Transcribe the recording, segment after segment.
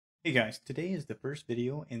Hey guys, today is the first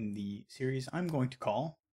video in the series I'm going to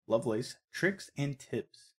call Lovelace Tricks and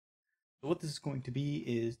Tips. So what this is going to be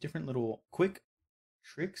is different little quick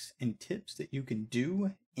tricks and tips that you can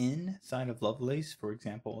do inside of Lovelace. For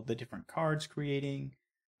example, the different cards creating,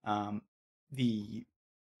 um, the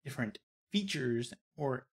different features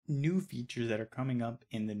or new features that are coming up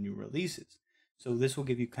in the new releases. So this will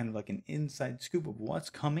give you kind of like an inside scoop of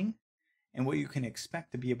what's coming and what you can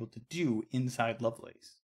expect to be able to do inside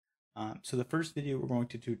Lovelace. So the first video we're going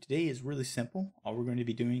to do today is really simple. All we're going to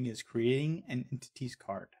be doing is creating an entities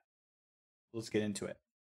card. Let's get into it.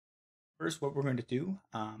 First, what we're going to do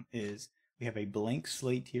is we have a blank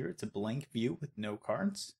slate here. It's a blank view with no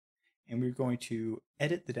cards. And we're going to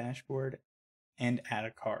edit the dashboard and add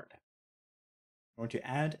a card. We're going to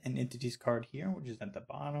add an entities card here, which is at the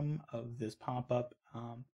bottom of this pop-up.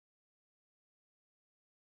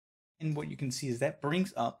 And what you can see is that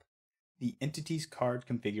brings up the entities card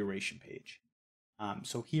configuration page.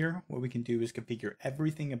 So here, what we can do is configure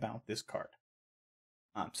everything about this card.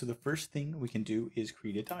 So the first thing we can do is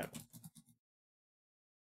create a title.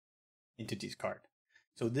 Entities card.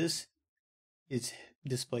 So this is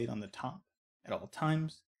displayed on the top at all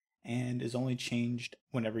times and is only changed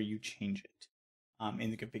whenever you change it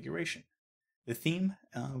in the configuration. The theme,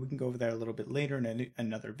 we can go over that a little bit later in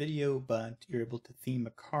another video, but you're able to theme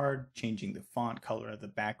a card, changing the font color, the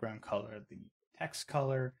background color, the text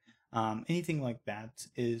color, anything like that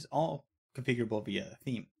is all configurable via the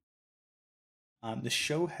theme. The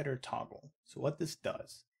show header toggle. So what this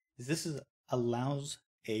does is allows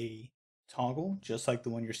a toggle, just like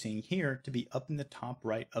the one you're seeing here, to be up in the top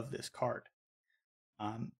right of this card.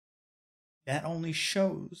 That only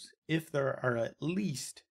shows if there are at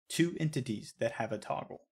least two entities that have a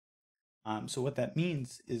toggle. So what that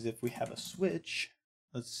means is if we have a switch,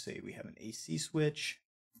 let's say we have an AC switch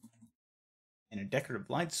and a decorative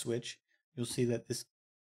light switch, you'll see that this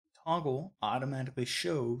toggle automatically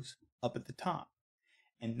shows up at the top.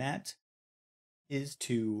 And that is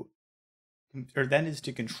to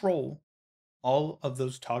control all of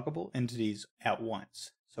those toggleable entities at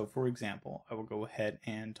once. So for example, I will go ahead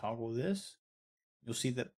and toggle this. You'll see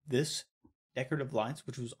that this decorative lights,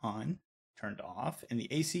 which was on, turned off, and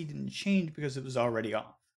the AC didn't change because it was already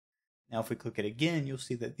off. Now if we click it again, you'll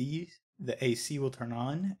see that the AC will turn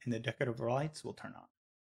on and the decorative lights will turn on.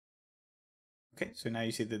 Okay, so now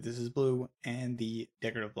you see that this is blue and the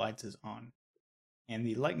decorative lights is on and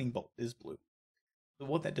the lightning bolt is blue. So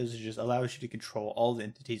what that does is just allows you to control all the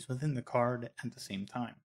entities within the card at the same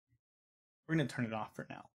time. We're going to turn it off for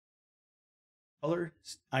now. Color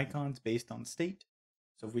icons based on state.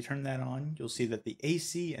 So if we turn that on, you'll see that the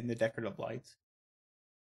AC and the decorative lights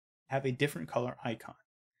have a different color icon.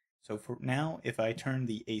 So for now, if I turn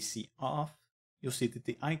the AC off, you'll see that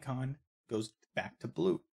the icon goes back to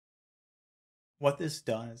blue. What this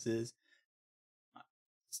does is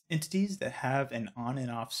entities that have an on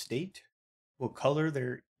and off state will color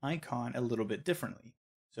their icon a little bit differently.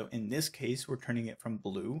 So in this case, we're turning it from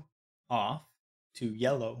blue off to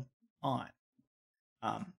yellow on.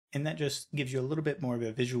 And that just gives you a little bit more of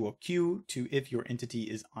a visual cue to if your entity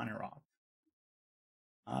is on or off.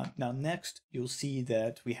 Now next, you'll see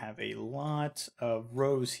that we have a lot of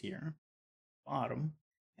rows here, bottom,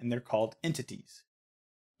 and they're called entities.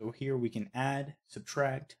 So here we can add,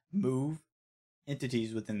 subtract, move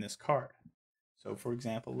entities within this card. So for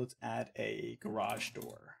example, let's add a garage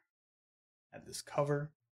door. Add this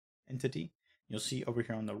cover entity. You'll see over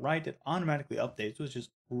here on the right, it automatically updates, which is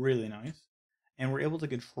really nice. And we're able to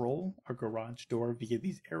control our garage door via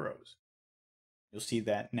these arrows. You'll see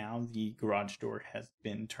that now the garage door has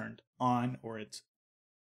been turned on, or it's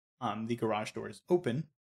the garage door is open.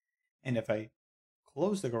 And if I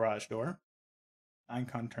close the garage door, the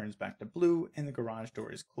icon turns back to blue and the garage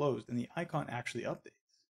door is closed and the icon actually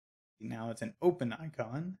updates. Now it's an open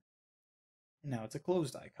icon and now it's a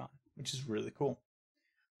closed icon, which is really cool.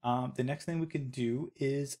 The next thing we can do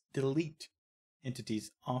is delete entities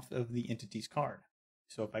off of the entities card.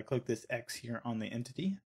 So if I click this X here on the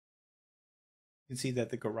entity, you can see that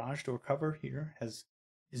the garage door cover here is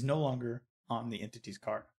no longer on the entities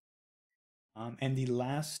card. And the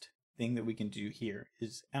last thing that we can do here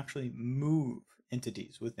is actually move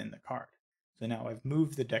entities within the card. So now I've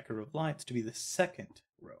moved the decorative lights to be the second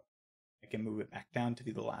row. I can move it back down to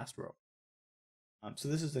be the last row. So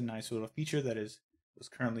this is a nice little feature that was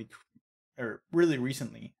currently or really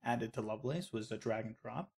recently added to Lovelace, was a drag and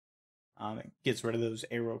drop. It gets rid of those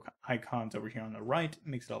arrow icons over here on the right,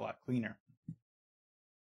 makes it a lot cleaner.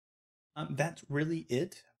 That's really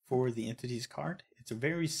it for the entities card. It's a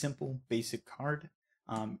very simple, basic card.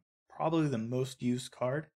 Probably the most used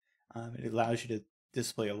card. It allows you to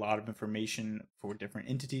display a lot of information for different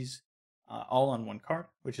entities, all on one card,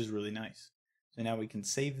 which is really nice. So now we can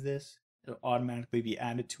save this. It'll automatically be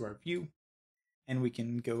added to our view, and we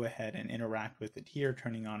can go ahead and interact with it here,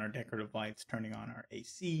 turning on our decorative lights, turning on our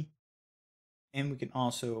AC, and we can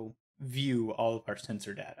also view all of our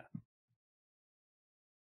sensor data.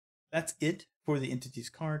 That's it for the entities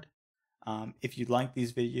card. If you like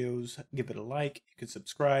these videos, give it a like. You could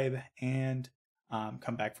subscribe and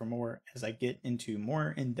come back for more as I get into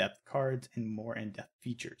more in-depth cards and more in-depth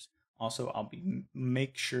features. Also, I'll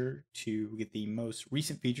make sure to get the most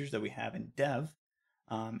recent features that we have in dev,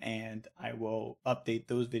 and I will update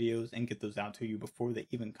those videos and get those out to you before they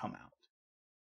even come out.